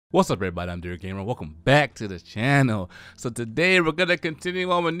What's up, everybody? I'm Nier Gamer. Welcome back to the channel. So today we're gonna continue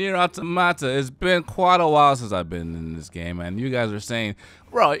on with Nier Automata. It's been quite a while since I've been in this game, and you guys are saying,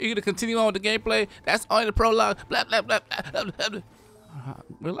 "Bro, you're gonna continue on with the gameplay? That's only the prologue." Blah blah blah blah blah blah.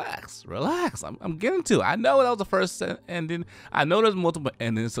 Relax. I'm getting to it. I know that was the first ending. I know there's multiple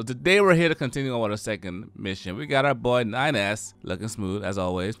endings. So today we're here to continue on with our second mission. We got our boy 9S looking smooth as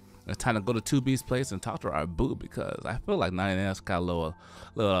always. It's time to go to 2B's place and talk to our boo because I feel like 9S got a little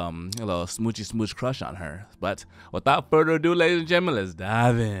smoochy smooch crush on her. But without further ado, ladies and gentlemen, let's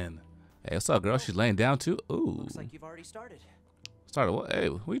dive in. Hey, what's up, girl? She's laying down too. Ooh. Looks like you've already started. Started what? Hey,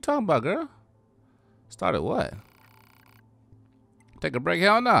 what are you talking about, girl? Started what? Take a break?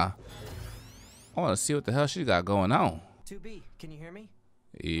 Hell nah. I want to see what the hell she got going on. 2B, can you hear me?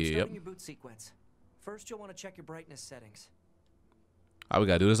 Yep. Starting your boot sequence. First, you'll want to check your brightness settings. All right, we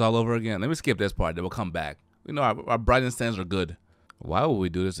gotta do this all over again. Let me skip this part, then we'll come back. We know our brightness settings are good. Why would we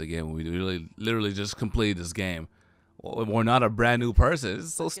do this again when we literally just completed this game? We're not a brand new person.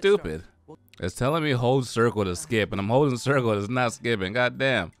 It's so stupid. It's telling me hold circle to skip, and I'm holding circle. It's not skipping. God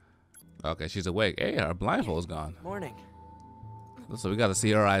damn. Okay, she's awake. Hey, our blindfold's gone. Morning. So we got to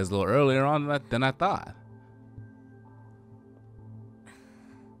see her eyes a little earlier on than I thought.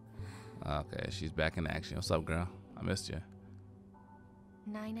 Okay, she's back in action. What's up, girl? I missed you.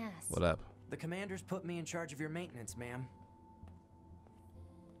 9S. What up? The commanders put me in charge of your maintenance, ma'am.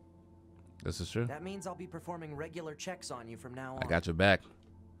 This is true. That means I'll be performing regular checks on you from now on. I got your back.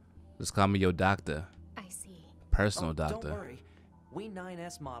 Just call me your doctor. I see. Personal doctor. Don't worry. We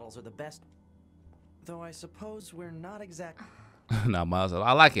 9S models are the best. Though I suppose we're not exact. No, Miles.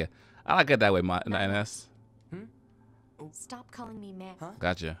 I like it. I like it that way, 9S. Stop calling me ma'am. Huh?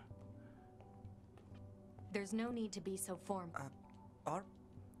 Gotcha. There's no need to be so formal.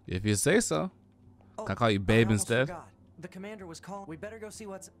 If you say so. Oh, Can I call you babe I almost instead? forgot. The commander was calling. We better go see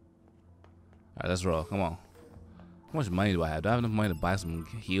what's. Alright, let's roll. Come on. How much money do I have? Do I have enough money to buy some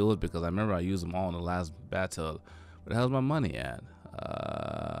heals? Because I remember I used them all in the last battle. Where the hell's my money at?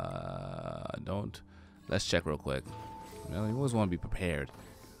 Don't. Let's check real quick. You know, you always want to be prepared.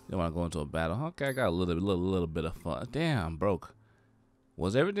 You don't want to go into a battle. Okay, I got a little bit of fun. Damn, I'm broke.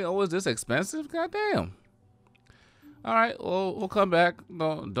 Was everything always this expensive? God damn. All right, well, we'll come back.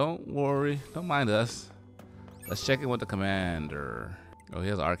 Don't worry. Don't mind us. Let's check in with the commander. Oh, he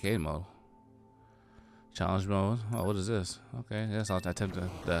has arcade mode. Challenge mode. Oh, what is this? Okay, yes, I'll attempt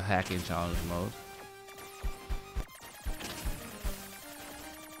the hacking challenge mode.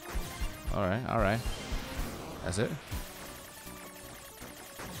 All right. That's it.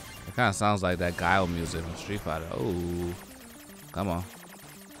 It kind of sounds like that Guile music from Street Fighter. Oh, come on.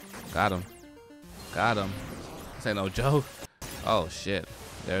 Got him. This ain't no joke. Oh shit.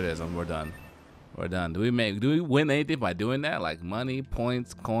 There it is. We're done. We're done. Do we win anything by doing that? Like money,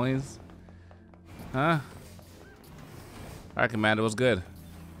 points, coins? Huh? Alright, Commander, what's good?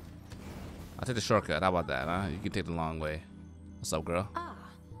 I'll take the shortcut. How about that, huh? You can take the long way. What's up, girl?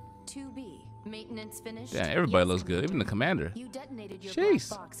 2B. Maintenance finished. Yeah, everybody looks good. Even the commander. You detonated your Jeez.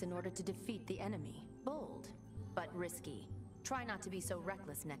 black box in order to defeat the enemy. Bold, but risky. Try not to be so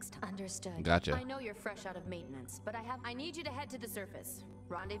reckless next time. Understood. Gotcha. I know you're fresh out of maintenance, but I need you to head to the surface.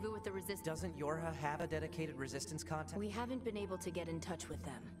 Rendezvous with the resistance. Doesn't Yorha have a dedicated resistance contact? We haven't been able to get in touch with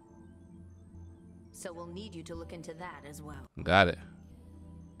them. So we'll need you to look into that as well. Got it.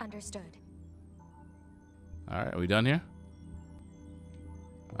 Understood. Alright, are we done here?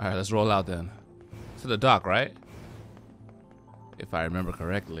 Alright, let's roll out then. To the dock, right? If I remember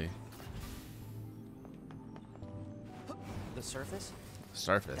correctly. The surface?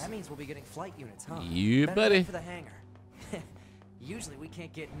 Surface. That means we'll be getting flight units, huh? You Better buddy. head for the hangar. Usually we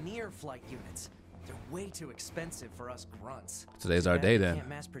can't get near flight units. They're way too expensive for us grunts. Today's our day We then. can't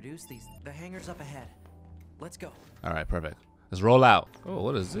mass produce these. The hangar's up ahead. Let's go. Alright, perfect. Let's roll out. Oh,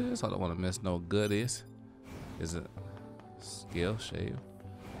 what is this? I don't want to miss no goodies. Is it skill shave?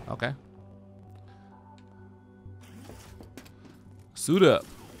 Okay. Suit up.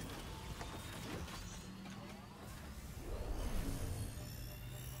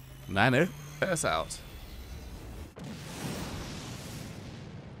 Niner, pass out.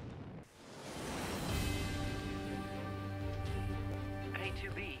 Hey,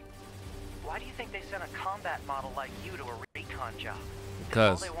 2B, why do you think they sent a combat model like you to a recon job?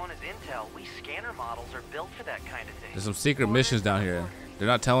 Because all they want is intel. We scanner models are built for that kind of thing. there's some secret missions down here. They're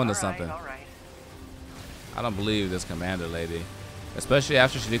not telling us something. All right. I don't believe this commander lady. Especially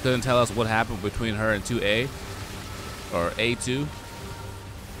after she couldn't tell us what happened between her and 2A. Or A2.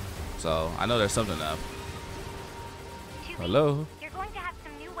 So, I know there's something up. Hello? You're going to have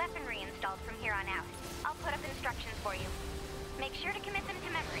some new weaponry installed from here on out. I'll put up instructions for you. Make sure to commit them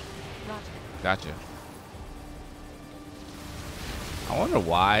to memory. Gotcha. I wonder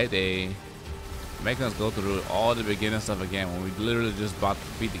why they making us go through all the beginning stuff again when we literally just about to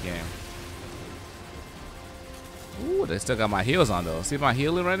beat the game. Ooh, they still got my heals on though. See my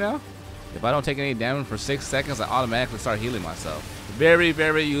healing right now? If I don't take any damage for 6 seconds, I automatically start healing myself. Very,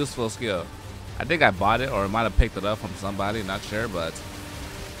 very useful skill. I think I bought it or might have picked it up from somebody, not sure, but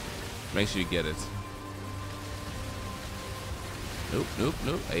make sure you get it. Nope, nope,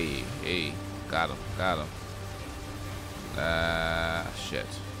 nope. Hey, hey. Got him, got him. Shit.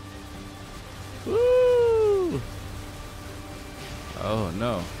 Woo! Oh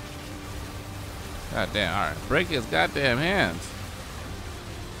no. God damn, alright. Break his goddamn hands.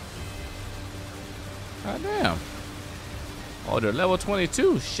 God damn. Oh, they're level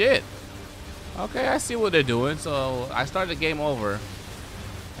 22. Shit. Okay, I see what they're doing. So I started the game over,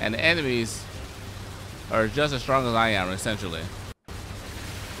 and the enemies are just as strong as I am, essentially.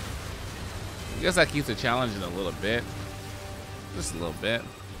 I guess that keeps it challenging a little bit. Just a little bit.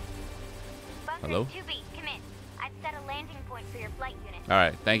 Hello? 2B, come in. I've set a landing point for your flight unit.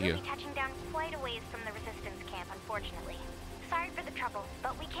 Alright, thank you. You'll be touching down quite a ways from the resistance camp, unfortunately. Sorry for the trouble,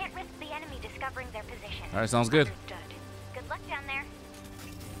 but we can't risk the enemy discovering their position. Alright, sounds good. Understood. Good luck down there.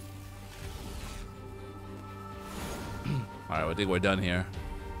 Alright, I think we're done here.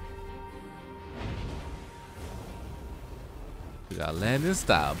 We got landing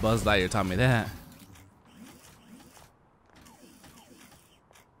style. Buzz Lightyear taught me that.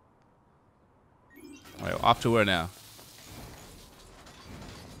 Alright, off to where now?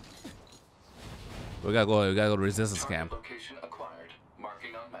 We gotta go to resistance camp. Location acquired.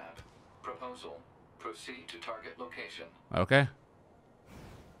 Marking on map. Proposal. Proceed to target location. Okay.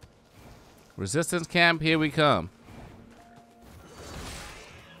 Resistance camp, here we come.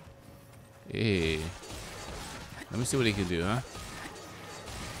 Hey. Let me see what he can do, huh?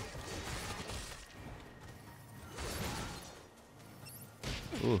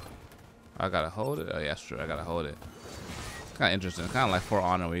 Ooh. I gotta hold it? Oh, yeah, that's true. I gotta hold it. Kind of interesting. Kind of like For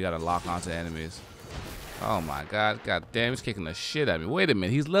Honor where you gotta lock onto enemies. Oh my god. God damn, he's kicking the shit out of me. Wait a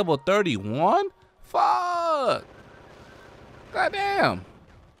minute. He's level 31? Fuck. God damn.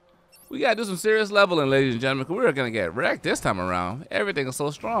 We gotta do some serious leveling, ladies and gentlemen, because we're gonna get wrecked this time around. Everything is so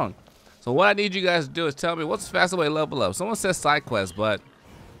strong. So what I need you guys to do is tell me what's the fastest way to level up. Someone says side quest, but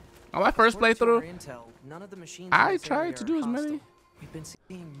on my first playthrough, I tried to do as many We've been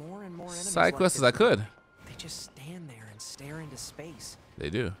seeing more and more enemies side quests as I could. They just stand there and stare into space.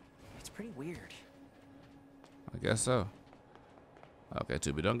 They do. It's pretty weird. I guess so. Okay,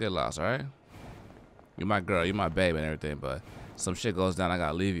 Tubi, don't get lost, all right? You're my girl, you're my babe and everything, but some shit goes down, I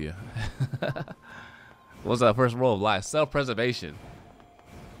gotta leave you. What's that first rule of life? Self-preservation.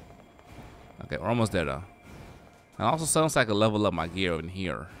 Okay, we're almost there though. And also sounds like I level up my gear over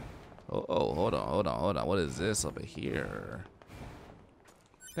here. Oh, hold on. What is this over here?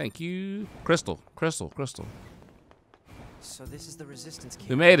 Thank you. Crystal. So this is the resistance camp.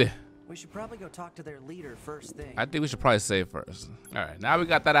 We made it. We should probably go talk to their leader first thing. I think we should probably save first. All right, now we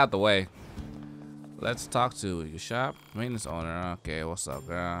got that out the way. Let's talk to your shop maintenance owner. Okay, what's up,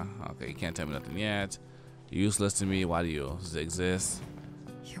 girl? Okay, you can't tell me nothing yet. Useless to me. Why do you exist?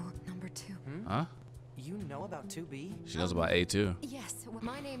 You're number 2. Huh? You know about 2B? She knows about A2. Yes,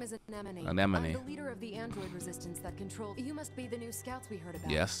 my name is Anemone. Anemone. I'm the leader of the android resistance that controls. You must be the new scouts we heard about.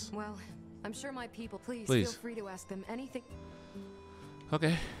 Yes. Well, I'm sure my people. Please Please. feel free to ask them anything.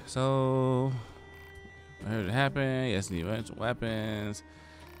 Okay, so I heard it happen. Yes, need weapons.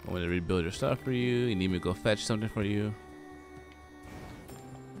 I want me to rebuild your stuff for you. You need me to go fetch something for you.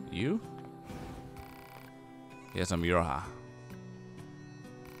 You? Yes, I'm Yorha.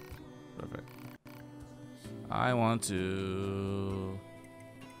 Perfect. I want to.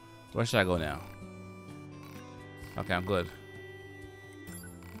 Where should I go now? Okay, I'm good.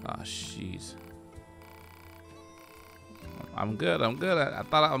 Ah, jeez. I'm good. I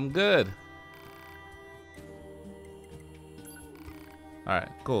thought I'm good. Alright,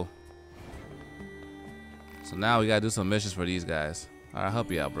 cool. So now we gotta do some missions for these guys. I'll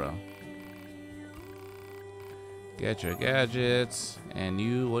help you out, bro. Get your gadgets. And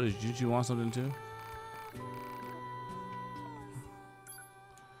you, what did you want something too?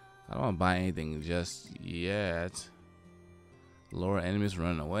 I don't want to buy anything just yet. Lure enemies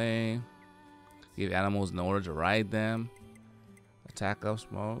running away. Give animals in order to ride them. Attack up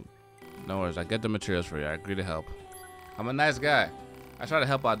smoke. No worries, I get the materials for you. I agree to help. I'm a nice guy. I try to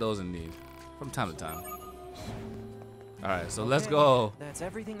help out those in need from time to time. All right, so let's go. That's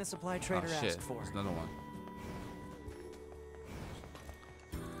everything the supply trader Oh shit, asked for. there's another one.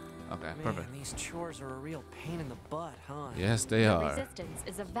 Okay, Man, perfect. these chores are a real pain in the butt, huh? Yes, they The are. Resistance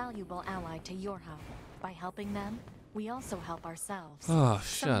is a valuable ally to your hub. By helping them, we also help ourselves. Oh,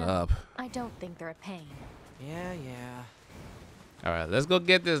 So shut no, up. I don't think they're a pain. Yeah, yeah. All right, let's go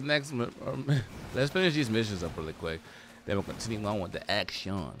get this next. Let's finish these missions up really quick. Then we'll continue on with the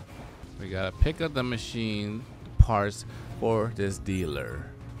action. We gotta pick up the machine parts for this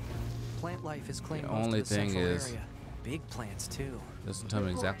dealer. Plant life is claimed The most only of the thing central is- area. Big plants too. Doesn't tell me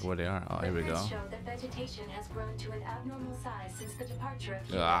exactly where they are. Oh, here we go. Show that vegetation has grown to an abnormal size since the departure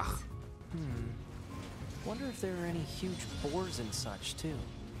of Ugh. humans. Wonder if there are any huge boars and such too.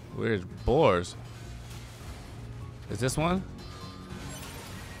 Where's boars? Is this one?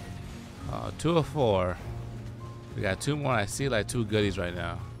 2 of 4. We got 2 more. I see like 2 goodies right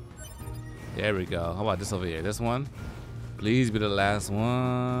now. There we go. How about this over here? This one? Please be the last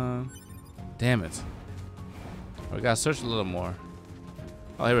one. Damn it. We gotta search a little more.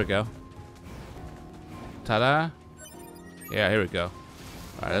 Oh, here we go. Ta-da. Yeah, here we go. All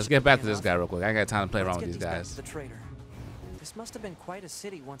right, let's get back to this guy real quick. I ain't got time to play around with these Back guys. to the trader. This must have been quite a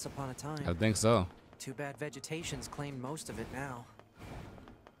city once upon a time. I think so. Too bad vegetation's claimed most of it now.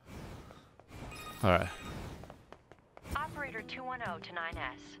 All right. Operator 210 to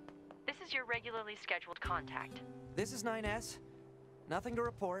 9S. This is your regularly scheduled contact. This is 9S. Nothing to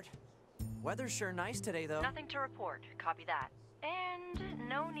report. Weather's sure nice today, though. Nothing to report. Copy that. And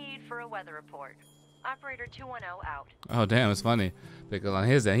no need for a weather report. Operator 210 out. Oh, damn, it's funny. Because on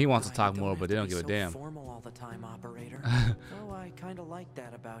his end, he wants to I talk don't more, have but to they don't be give a so damn. Formal all the time, operator. Oh, I kind of like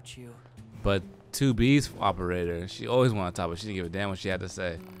that about you. But 2B's operator, she always want to talk, but she didn't give a damn what she had to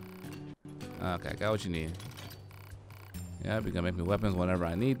say. Okay, got what you need. Yeah, you're gonna make me weapons whenever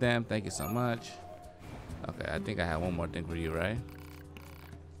I need them. Thank you so much. Okay, I think I have one more thing for you, right?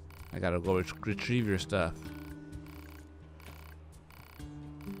 I gotta go retrieve your stuff.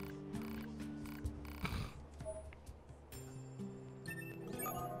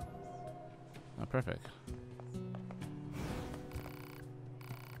 Oh, perfect.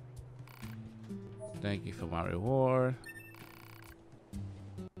 Thank you for my reward.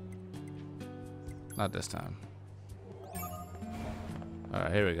 Not this time.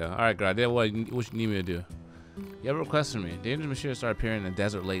 Alright, here we go. Alright, girl, I did what you need me to do. You have a request from me. Dangerous materials started appearing in the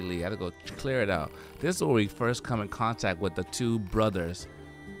desert lately. I had to go clear it out. This is where we first come in contact with the 2 brothers.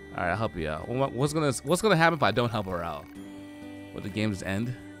 Alright, I'll help you out. What's gonna happen if I don't help her out? Will the game just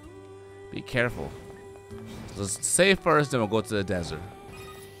end? Be careful. Let's save first, then we'll go to the desert.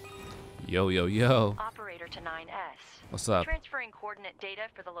 Yo, yo, yo. Operator to 9S. What's up? Transferring coordinate data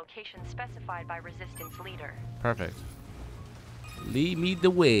for the location specified by Resistance leader. Perfect. Lead me the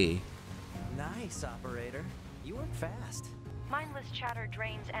way. Nice, operator. You work fast. Mindless chatter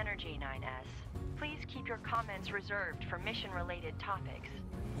drains energy, 9S. Please keep your comments reserved for mission-related topics.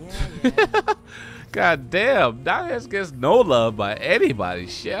 Yeah. God damn, Dias gets no love by anybody.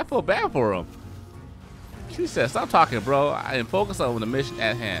 Shit, I feel bad for him. She said, stop talking, bro. I am focused on the mission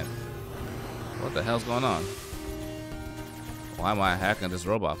at hand. What the hell's going on? Why am I hacking this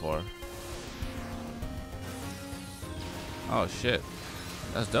robot for? Oh shit.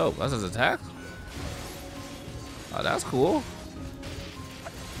 That's dope. That's his attack? Oh, that's cool.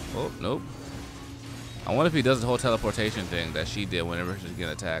 Oh, nope. I wonder if he does the whole teleportation thing that she did whenever she's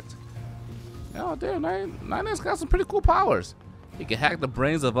getting attacked. Oh, damn, Nine's got some pretty cool powers. He can hack the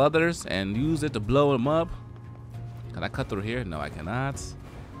brains of others and use it to blow them up. Can I cut through here? No, I cannot.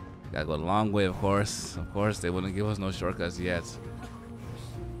 Gotta go a long way, of course. Of course, they wouldn't give us no shortcuts yet.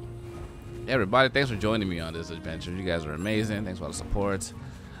 Hey everybody, thanks for joining me on this adventure. You guys are amazing. Thanks for all the support.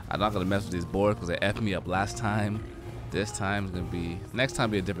 I'm not gonna mess with these boards because they effed me up last time. This time is gonna be, next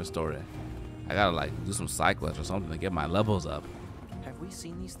time be a different story. I gotta like do some side quests or something to get my levels up. Have we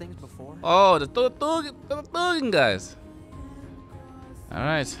seen these things before? Oh, the thugging guys. All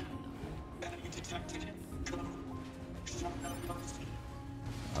right.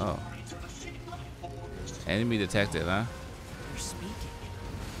 Oh. Enemy detected, huh? They're speaking.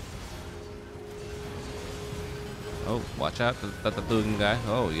 Oh, watch out, the thugging guy.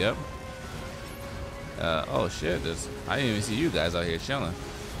 Oh, yep. Oh shit, I didn't even see you guys out here chilling.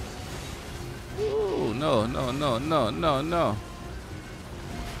 Ooh, no, no, no, no, no, no.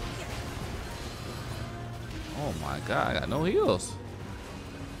 Oh my god, I got no heals.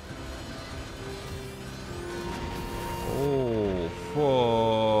 Oh,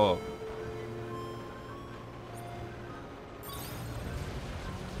 fuck.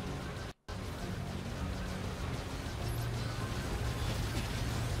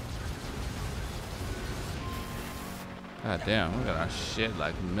 God damn, we got our shit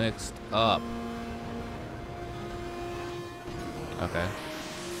like mixed up. Okay.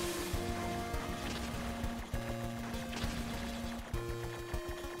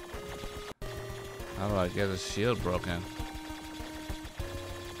 How do I get his shield broken?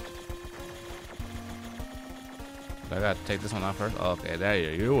 I gotta take this one out first. Oh, okay, there you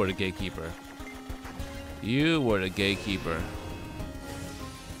are. You were the gatekeeper. You were the gatekeeper.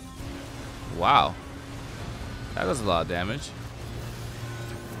 Wow. That does a lot of damage.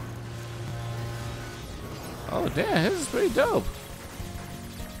 Oh, damn. His is pretty dope.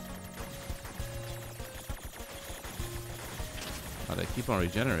 Oh, they keep on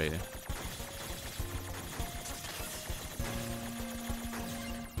regenerating.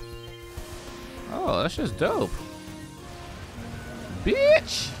 Oh, that's just dope.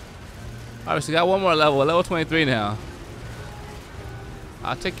 Bitch! Alright, so we got one more level. Level 23 now.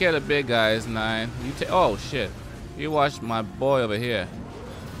 I'll take care of the big guys, 9. You take. Oh, shit. You watch my boy over here.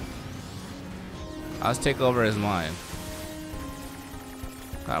 I'll just take over his mind.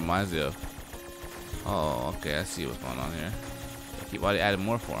 Kind of reminds you of. Oh, okay. I see what's going on here. Why they adding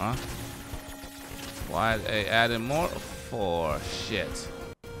more for, huh? Why they adding more for? Shit.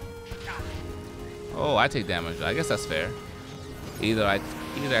 Oh, I take damage. I guess that's fair. Either I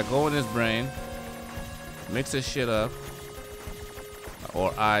go in his brain, mix this shit up,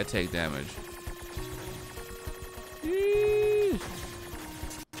 or I take damage. Eesh.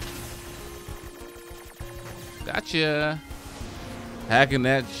 Gotcha. Hacking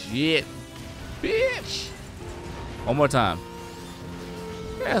that shit, bitch. One more time.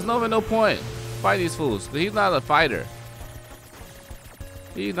 Yeah, there's no point fight these fools. But he's not a fighter.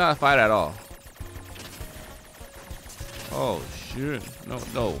 He's not a fighter at all. Oh shit! No,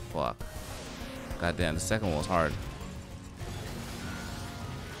 fuck. Goddamn, the second one was hard.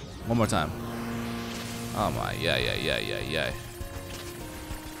 One more time. Oh my, yeah.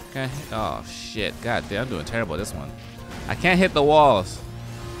 Okay. Oh shit! Goddamn, I'm doing terrible this one. I can't hit the walls.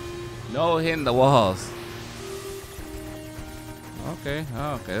 No hitting the walls. Okay,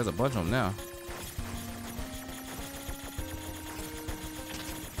 there's a bunch of them now.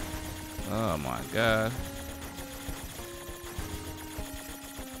 Oh my god.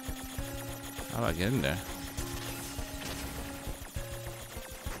 How do I get in there?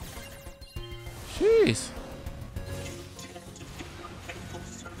 Jeez.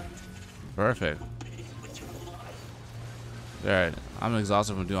 Perfect. Alright, I'm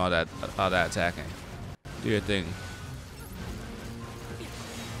exhausted from doing all that attacking. Do your thing.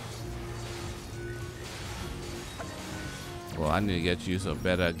 Well, I need to get you some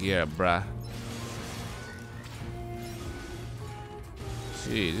better gear, bruh.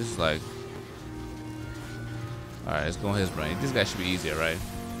 Gee, this is like... Alright, let's go on his brain. This guy should be easier, right?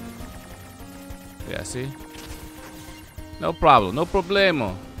 Yeah, see? No problem, no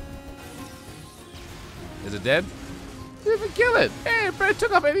problemo. Is it dead? Didn't even kill it. Hey, it barely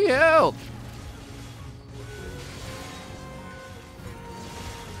took off any health.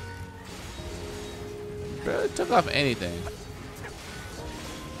 Barely took off anything.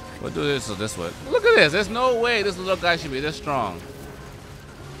 We'll do this or this way. Look at this. There's no way this little guy should be this strong.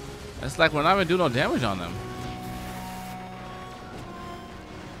 It's like we're not even doing no damage on them.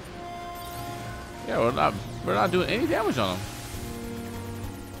 Yeah, we're not doing any damage on them.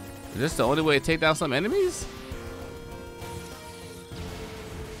 Is this the only way to take down some enemies?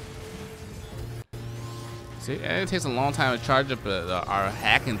 See, and it takes a long time to charge up our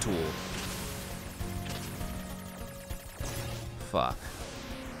hacking tool. Fuck.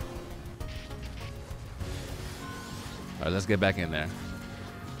 Alright, let's get back in there.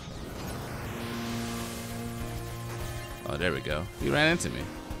 Oh, there we go. He ran into me.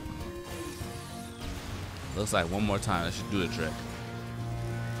 Looks like one more time that should do the trick.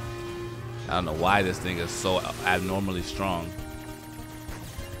 I don't know why this thing is so abnormally strong.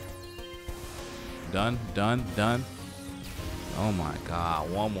 Done. Oh my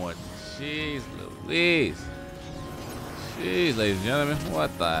god, one more. Jeez Louise. Jeez, ladies and gentlemen,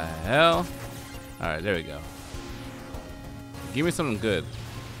 what the hell? Alright, there we go. Give me something good.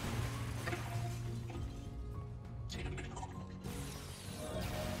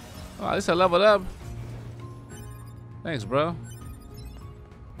 Oh, at least I leveled up. Thanks, bro.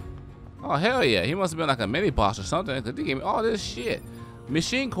 Oh, hell yeah. He must have been like a mini boss or something, because he gave me all this shit.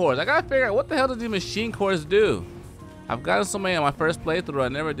 Machine cores. I gotta figure out what the hell do these machine cores do? I've gotten so many on my first playthrough, I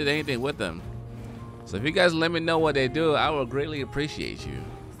never did anything with them. So if you guys let me know what they do, I will greatly appreciate you.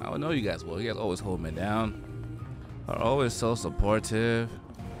 I would know you guys will. You guys always hold me down. Are always so supportive.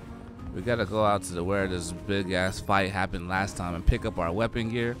 We gotta go out to where this big ass fight happened last time and pick up our weapon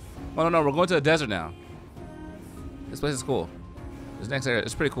gear. Oh no, we're going to the desert now. This place is cool. This next area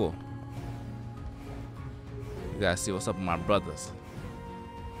is pretty cool. You guys see what's up with my brothers.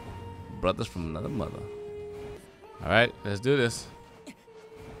 Brothers from another mother. Alright, let's do this.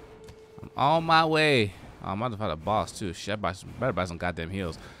 I'm On my way. Oh, I'm about to fight a boss too. Shit, I better buy some goddamn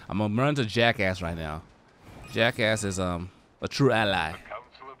heals. I'm gonna run to Jackass right now. Jackass is a true ally.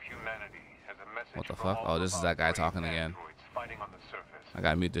 What the fuck? Oh, this is that guy talking again. I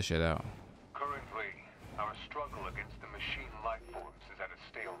gotta mute this shit out. Currently, our struggle against the machine life forms is at a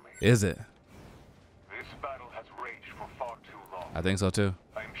stalemate. Is it? This battle has raged for far too long. I think so too.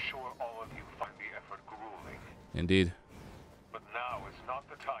 I am sure all of you find the effort grueling. Indeed. But now is not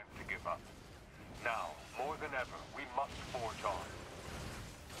the time to give up. Now, more than ever, we must forge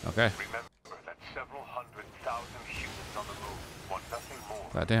on. Okay. Remember that several 100,000 humans on the moon want nothing more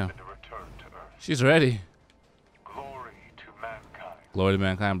Goddamn. than a return to Earth. She's ready. Glory to mankind. Glory to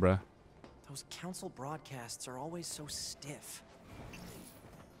mankind, bruh. Those council broadcasts are always so stiff.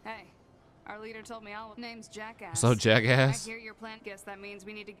 Hey, our leader told me all name's Jackass. So Jackass. I hear your plan. Guess that means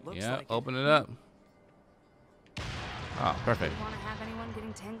we need to. Looks Yeah, like open it up. Oh, perfect. Want to have anyone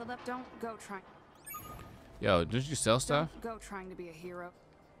getting tangled up? Don't go trying. Yo, did you sell stuff? Go trying to be a hero.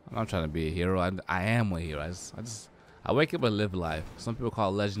 I'm not trying to be a hero. I am a hero. I wake up and live life. Some people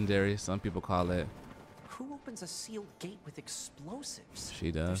call it legendary. Some people call it. Who opens a sealed gate with explosives? She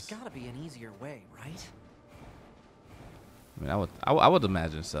does. There's gotta be an easier way, right? I mean, I would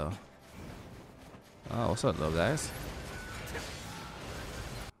imagine so. Oh, what's up, though, guys?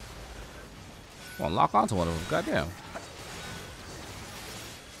 I want to lock onto one of them. Goddamn.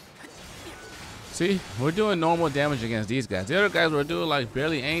 See, we're doing normal damage against these guys. The other guys were doing like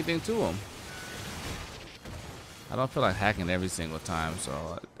barely anything to them. I don't feel like hacking every single time,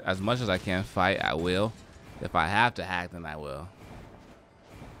 so as much as I can fight, I will. If I have to hack, then I will.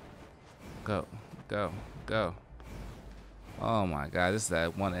 Go, go, go. Oh my god, this is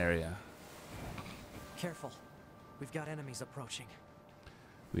that one area. Careful. We've got enemies approaching.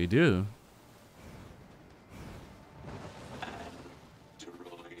 We do.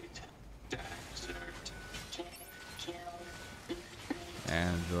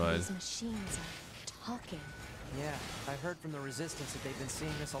 Android. These machines are talking. Yeah, I've heard from the Resistance that they've been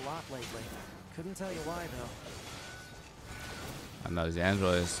seeing this a lot lately. Couldn't tell you why, though. I know these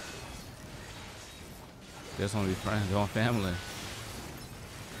androids. They just want to be friends, their own family.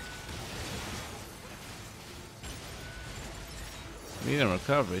 Need a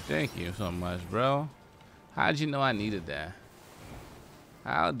recovery. Thank you so much, bro. How'd you know I needed that?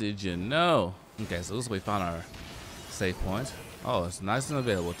 How did you know? Okay, so this is we found our save point. Oh, it's nice and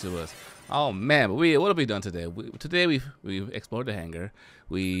available to us. Oh man, but what have we done today? Today we've explored the hangar.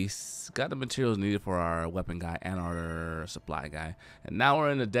 We got the materials needed for our weapon guy and our supply guy, and now we're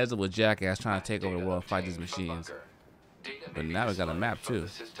in the desert with Jackass trying to take over the world and fight these machines. But now we got a map too.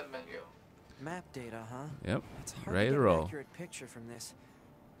 Map data, huh? Yep. It's hard Ready to to get an roll. accurate picture from this.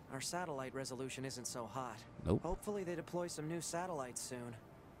 Our satellite resolution isn't so hot. Nope. Hopefully they deploy some new satellites soon.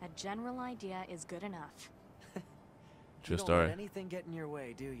 A general idea is good enough. True You don't story. let anything get in your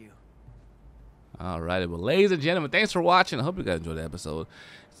way, do you? Alrighty, well, ladies and gentlemen, thanks for watching. I hope you guys enjoyed the episode.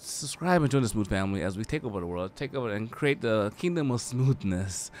 Subscribe and join the Smooth family as we take over the world, take over and create the kingdom of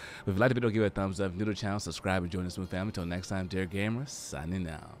smoothness. If you like the video, give it a thumbs up. If you're new to the channel, subscribe and join the Smooth family. Until next time, dear gamers, signing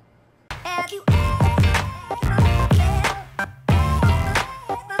out.